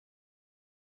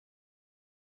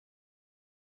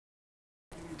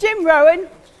Jim Rohn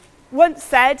once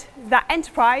said that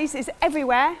enterprise is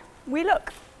everywhere we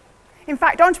look. In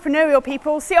fact, entrepreneurial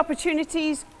people see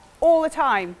opportunities all the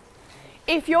time.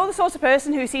 If you're the sort of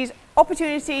person who sees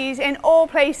opportunities in all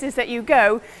places that you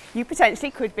go, you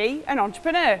potentially could be an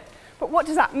entrepreneur. But what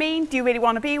does that mean? Do you really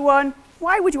want to be one?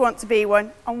 Why would you want to be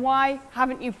one? And why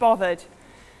haven't you bothered?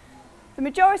 The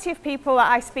majority of people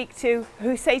that I speak to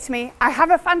who say to me, I have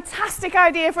a fantastic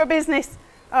idea for a business,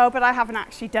 oh, but I haven't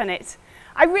actually done it.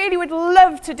 I really would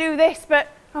love to do this, but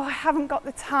oh, I haven't got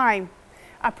the time.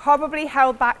 Are probably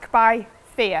held back by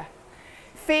fear.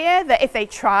 Fear that if they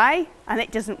try and it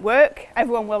doesn't work,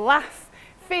 everyone will laugh.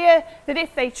 Fear that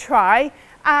if they try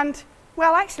and,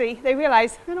 well, actually, they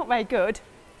realise they're not very good,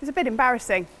 it's a bit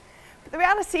embarrassing. But the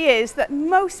reality is that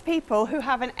most people who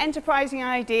have an enterprising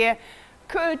idea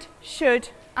could, should,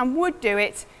 and would do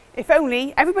it if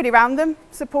only everybody around them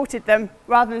supported them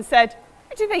rather than said,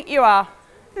 who do you think you are?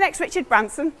 The next Richard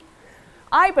Branson?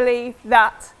 I believe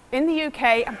that in the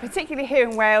UK, and particularly here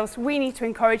in Wales, we need to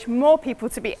encourage more people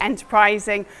to be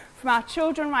enterprising, from our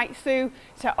children right through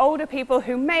to older people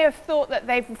who may have thought that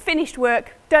they've finished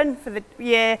work, done for the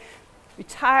year,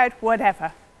 retired,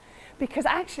 whatever. Because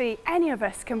actually, any of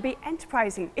us can be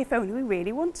enterprising if only we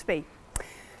really want to be.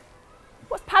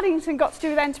 What's Paddington got to do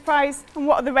with enterprise, and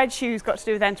what have the red shoes got to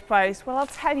do with enterprise? Well, I'll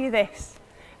tell you this.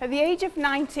 At the age of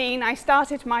 19, I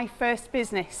started my first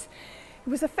business. It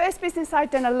was the first business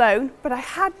I'd done alone, but I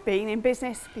had been in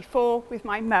business before with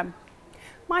my mum.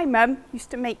 My mum used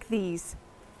to make these.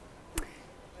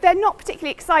 They're not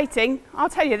particularly exciting, I'll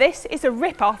tell you this, it's a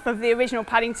rip-off of the original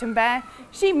Paddington Bear.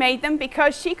 She made them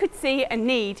because she could see a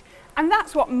need, and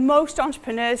that's what most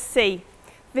entrepreneurs see.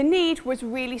 The need was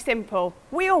really simple.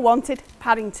 We all wanted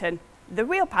Paddington. The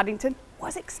real Paddington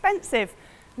was expensive,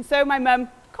 and so my mum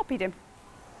copied him.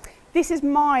 This is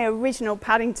my original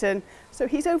Paddington, so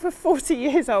he's over 40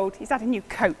 years old. He's had a new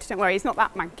coat, don't worry, he's not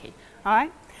that manky, all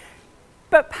right?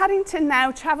 But Paddington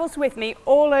now travels with me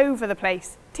all over the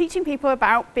place, teaching people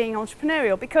about being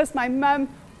entrepreneurial because my mum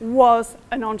was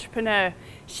an entrepreneur.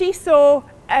 She saw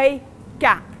a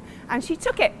gap and she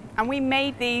took it, and we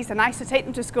made these, and I used to take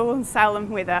them to school and sell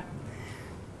them with her.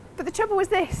 But the trouble was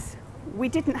this, we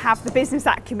didn't have the business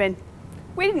acumen.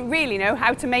 We didn't really know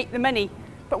how to make the money,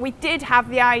 but we did have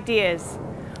the ideas.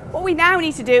 What we now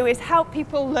need to do is help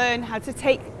people learn how to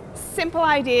take simple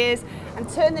ideas and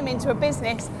turn them into a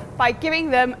business by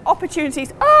giving them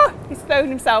opportunities. Oh, he's thrown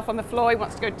himself on the floor, he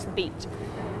wants to go to the beach.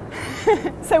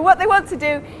 So what they want to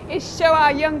do is show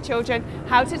our young children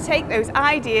how to take those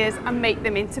ideas and make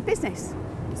them into business.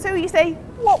 So you say,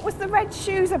 what was the red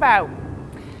shoes about?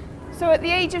 So at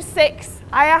the age of 6,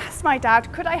 I asked my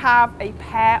dad, could I have a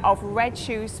pair of red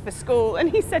shoes for school?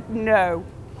 And he said, no.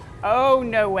 Oh,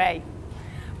 no way.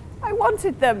 I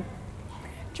wanted them.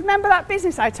 Do you remember that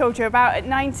business I told you about at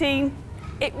 19?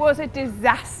 It was a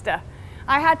disaster.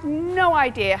 I had no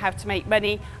idea how to make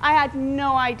money. I had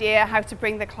no idea how to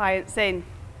bring the clients in.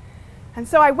 And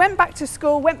so I went back to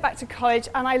school, went back to college,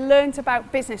 and I learned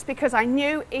about business because I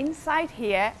knew inside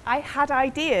here I had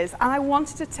ideas and I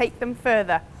wanted to take them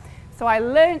further. So I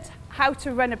learned how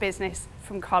to run a business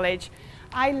from college.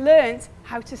 I learned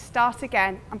how to start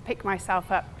again and pick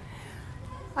myself up.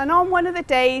 And on one of the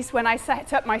days when I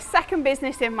set up my second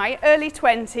business in my early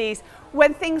 20s,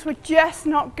 when things were just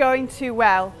not going too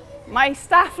well, my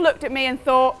staff looked at me and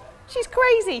thought, she's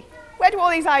crazy. Where do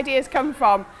all these ideas come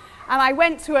from? And I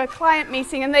went to a client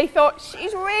meeting and they thought,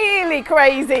 she's really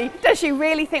crazy. Does she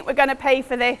really think we're going to pay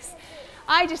for this?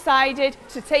 I decided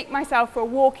to take myself for a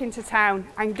walk into town,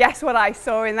 and guess what I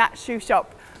saw in that shoe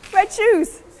shop? Red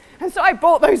shoes. And so I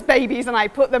bought those babies and I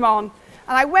put them on.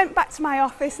 And I went back to my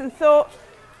office and thought,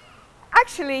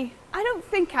 actually, I don't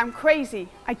think I'm crazy.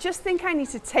 I just think I need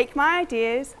to take my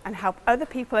ideas and help other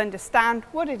people understand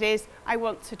what it is I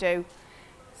want to do.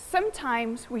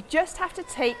 Sometimes we just have to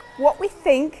take what we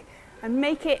think and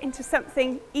make it into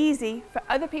something easy for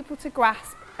other people to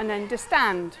grasp and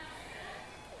understand.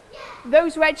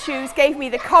 Those red shoes gave me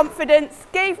the confidence,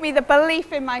 gave me the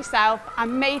belief in myself,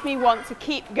 and made me want to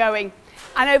keep going.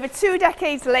 And over 2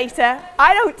 decades later,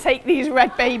 I don't take these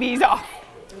red babies off,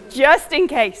 just in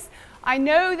case. I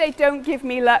know they don't give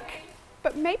me luck,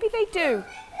 but maybe they do.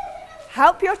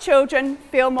 Help your children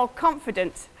feel more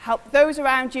confident. Help those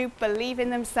around you believe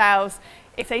in themselves.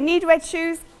 If they need red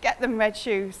shoes, get them red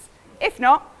shoes. If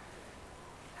not,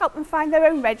 help them find their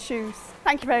own red shoes.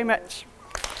 Thank you very much.